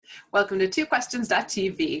Welcome to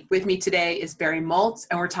TwoQuestions.tv. With me today is Barry Moltz,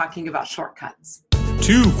 and we're talking about shortcuts.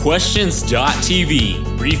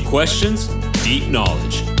 TwoQuestions.tv. Brief questions, deep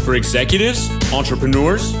knowledge for executives,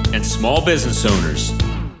 entrepreneurs, and small business owners.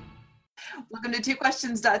 Welcome to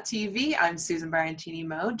TwoQuestions.tv. I'm Susan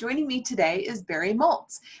Baroncini-Moe. Joining me today is Barry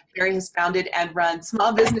Moltz. Barry has founded and run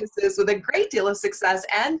small businesses with a great deal of success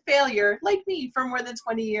and failure, like me, for more than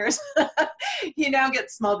 20 years. He now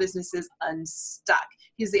gets small businesses unstuck.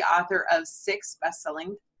 He's the author of 6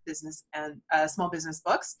 best-selling business and small business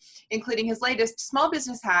books, including his latest Small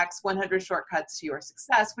Business Hacks, 100 Shortcuts to Your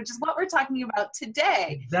Success, which is what we're talking about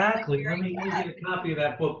today. Exactly. Let me get a copy of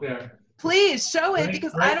that book there. Please show it,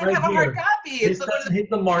 because I don't have a hard copy. This doesn't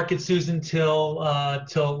hit the market, Susan, till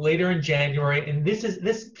later in January. And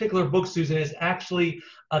this particular book, Susan, is actually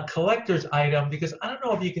a collector's item, because I don't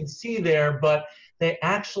know if you can see there, but they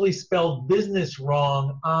actually spelled business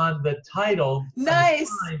wrong on the title.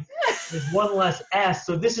 Nice. There's one less S.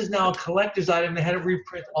 So this is now a collector's item. They had to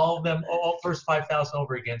reprint all of them, all first 5,000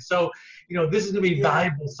 over again. So, this is going to be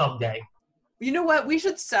valuable someday. You know what? We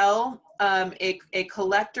should sell a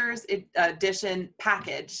collector's edition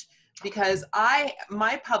package, because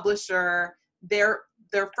my publisher, their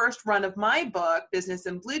first run of my book, Business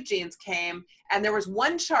in Blue Jeans, came, and there was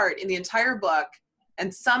one chart in the entire book,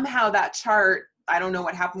 and somehow that chart, I don't know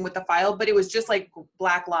what happened with the file, but it was just like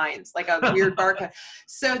black lines, like a weird barcode.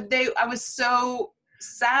 So I was so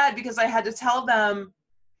sad, because I had to tell them,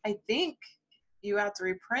 I think you have to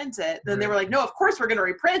reprint it. Then they were like, no, of course we're going to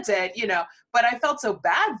reprint it, but I felt so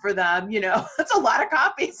bad for them, that's a lot of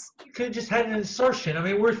copies. You could have just had an insertion. I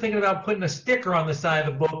mean, we're thinking about putting a sticker on the side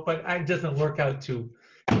of the book, but it doesn't work out too.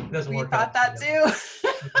 It doesn't work out. We thought that too.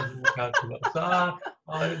 It doesn't work out too well. So,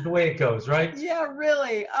 the way it goes, right? Yeah,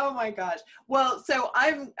 really. Oh my gosh. Well, so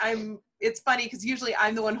it's funny, because usually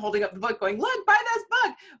I'm the one holding up the book going, look, buy this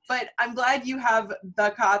book. But I'm glad you have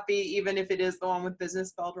the copy, even if it is the one with business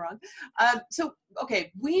spelled wrong.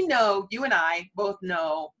 Okay, we know, you and I both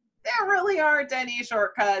know, there really aren't any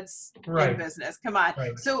shortcuts in business. Come on.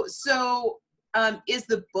 Right. So is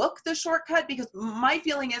the book the shortcut? Because my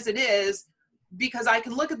feeling is it is, because I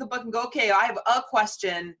can look at the book and go, okay, I have a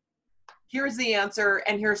question. Here's the answer,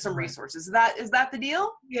 and here's some resources. Is that the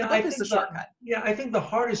deal? Yeah, the book is the shortcut. I think the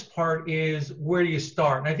hardest part is, where do you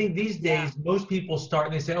start? And I think these days, most people start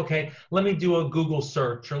and they say, okay, let me do a Google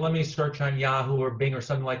search, or let me search on Yahoo or Bing or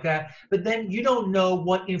something like that. But then you don't know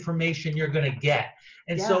what information you're going to get.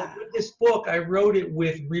 And so with this book, I wrote it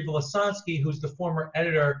with Riva Lasansky, who's the former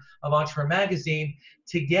editor of Entrepreneur Magazine.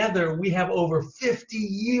 Together, we have over 50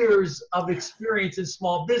 years of experience in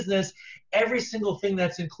small business. Every single thing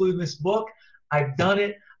that's included in this book, I've done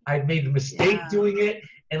it. I've made the mistake doing it.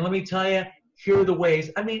 And let me tell you, here are the ways.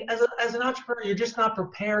 I mean, as an entrepreneur, you're just not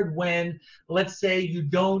prepared when, let's say, you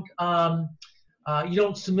don't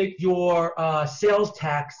submit your sales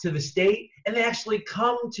tax to the state, and they actually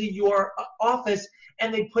come to your office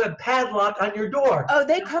and they put a padlock on your door. Oh,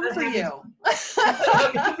 they come for you.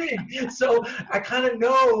 So I kind of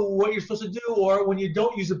know what you're supposed to do. Or when you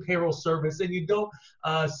don't use a payroll service and you don't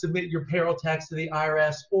submit your payroll tax to the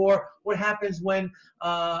IRS, or what happens when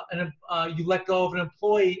you let go of an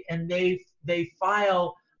employee and they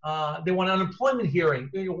file, they want an unemployment hearing.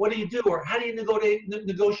 What do you do? Or how do you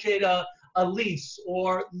negotiate a lease,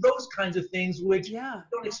 or those kinds of things, which you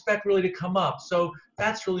don't expect really to come up. So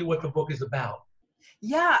that's really what the book is about.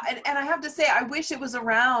 Yeah, and I have to say, I wish it was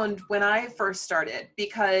around when I first started,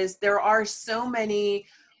 because there are so many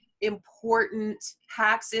important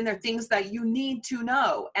hacks in there, things that you need to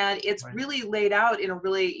know, and it's really laid out in a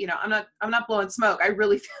really, I'm not blowing smoke. I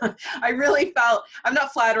really felt, I'm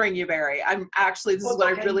not flattering you, Barry. I'm actually, this is what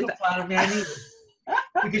I really flatter me. I need it.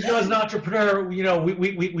 Because as an entrepreneur, we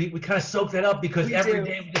kind of soak that up, because every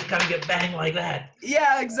day we just kind of get banged like that.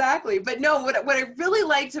 Yeah, exactly. But no, what I really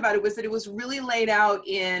liked about it was that it was really laid out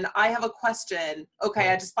in, I have a question. Okay,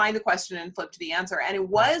 I just find the question and flip to the answer. And it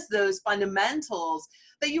was those fundamentals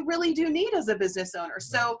that you really do need as a business owner.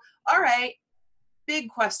 So, all right, big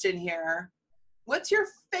question here. What's your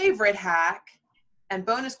favorite hack? And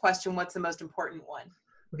bonus question, what's the most important one?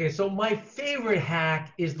 Okay, so my favorite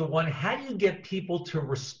hack is the one, how do you get people to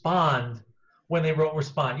respond when they won't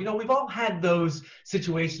respond? We've all had those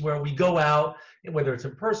situations where we go out, whether it's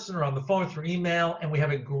in person or on the phone or through email, and we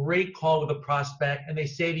have a great call with a prospect, and they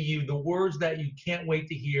say to you the words that you can't wait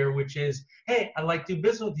to hear, which is, hey, I'd like to do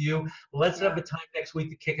business with you. Let's have a time next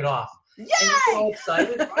week to kick it off. Yay! And you're all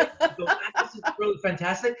excited, right? So this is really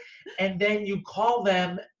fantastic. And then you call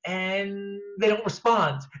them, and they don't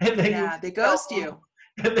respond. And then they ghost you.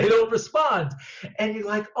 And they don't respond. And you're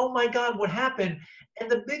like, oh my God, what happened? And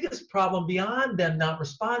the biggest problem beyond them not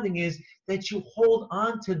responding is that you hold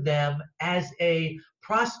on to them as a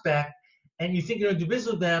prospect and you think you're going to do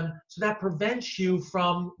business with them, so that prevents you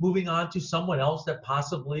from moving on to someone else that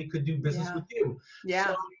possibly could do business with you. Yeah.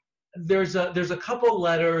 So there's a couple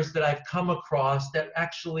letters that I've come across that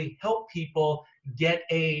actually help people get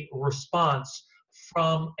a response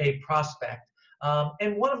from a prospect.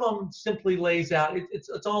 And one of them simply lays out, it's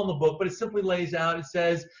all in the book, but it simply lays out, it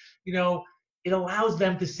says, it allows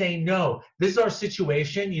them to say no. This is our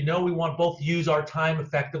situation. We want both to use our time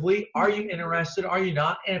effectively. Are you interested? Are you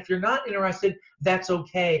not? And if you're not interested, that's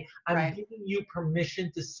okay. I'm giving you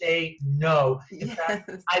permission to say no. In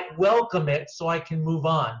fact, I welcome it so I can move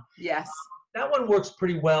on. Yes. That one works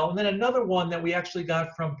pretty well. And then another one that we actually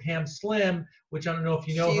got from Pam Slim, which I don't know if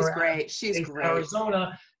you know her. She's great. She's great.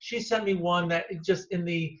 Arizona. She sent me one that just and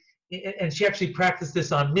she actually practiced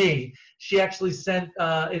this on me. She actually sent,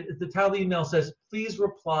 the title of the email says, please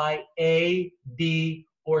reply A, B,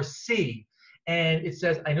 or C. And it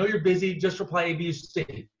says, I know you're busy, just reply A, B, or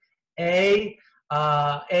C. A,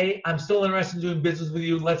 I'm still interested in doing business with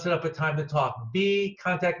you. Let's set up a time to talk. B,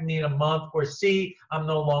 contact me in a month. Or C, I'm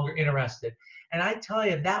no longer interested. And I tell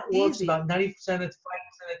you, that works about 90% of the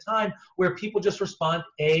time where people just respond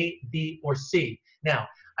A, B, or C. Now,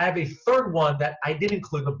 I have a third one that I didn't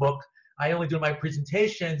include in the book. I only do my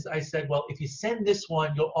presentations. I said, well, if you send this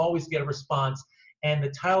one, you'll always get a response. And the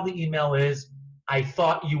title of the email is, I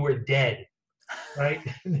thought you were dead, right?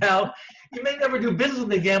 Now, you may never do business with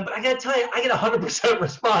me again, but I got to tell you, I get 100%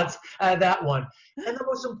 response out of that one. And the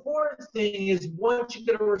most important thing is once you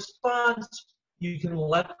get a response, you can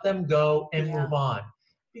let them go and move on.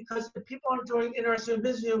 Because if people aren't interested in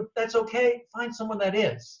business with you, that's okay. Find someone that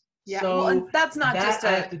is. Yeah, so well, and that's not just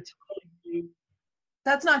a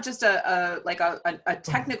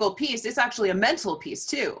technical piece. It's actually a mental piece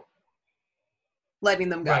too. Letting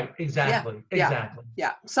them go. Right. Exactly. Yeah. Exactly.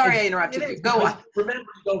 Yeah. Sorry, I interrupted you. Go on. Remember,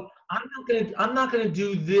 I'm not gonna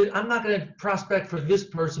do this. I'm not gonna prospect for this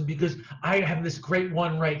person because I have this great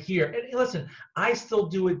one right here. And listen, I still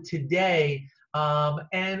do it today.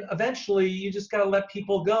 And eventually you just got to let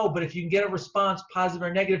people go. But if you can get a response, positive or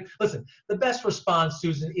negative, listen, the best response,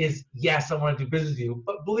 Susan, is yes, I want to do business with you.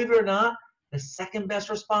 But believe it or not, the second best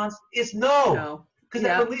response is no. Because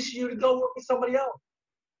that releases you to go work with somebody else.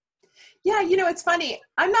 Yeah, it's funny.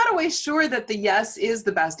 I'm not always sure that the yes is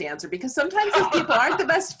the best answer because sometimes those people aren't the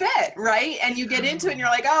best fit, right? And you get into it and you're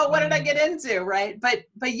like, oh, what did I get into, right? But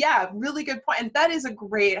yeah, really good point. And that is a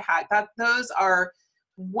great hack. Those are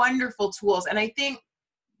wonderful tools. And I think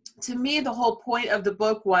to me, the whole point of the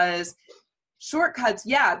book was shortcuts.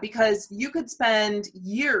 Yeah, because you could spend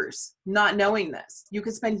years not knowing this. You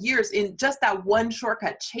could spend years in just that one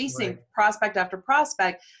shortcut, chasing prospect after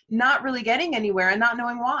prospect, not really getting anywhere and not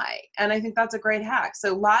knowing why. And I think that's a great hack.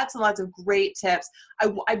 So lots and lots of great tips.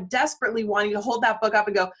 I'm desperately wanting to hold that book up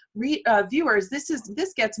and go, viewers, this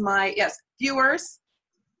gets my, viewers,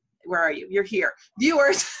 where are you? You're here.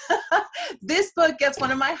 Viewers, this book gets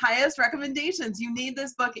one of my highest recommendations. You need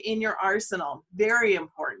this book in your arsenal. Very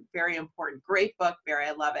important. Very important. Great book, Barry.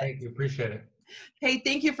 I love it. Thank you. Appreciate it. Hey,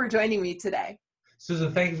 thank you for joining me today.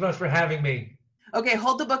 Susan, thank you so much for having me. Okay,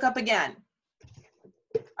 hold the book up again.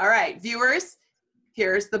 All right, viewers,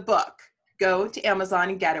 here's the book. Go to Amazon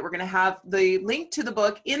and get it. We're going to have the link to the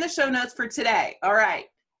book in the show notes for today. All right.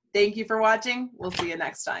 Thank you for watching. We'll see you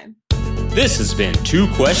next time. This has been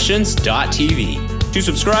twoquestions.tv. To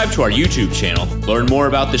subscribe to our YouTube channel, learn more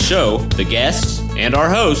about the show, the guests, and our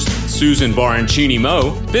host, Susan Baroncini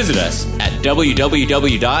Moe, visit us at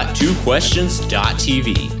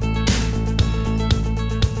www.twoquestions.tv.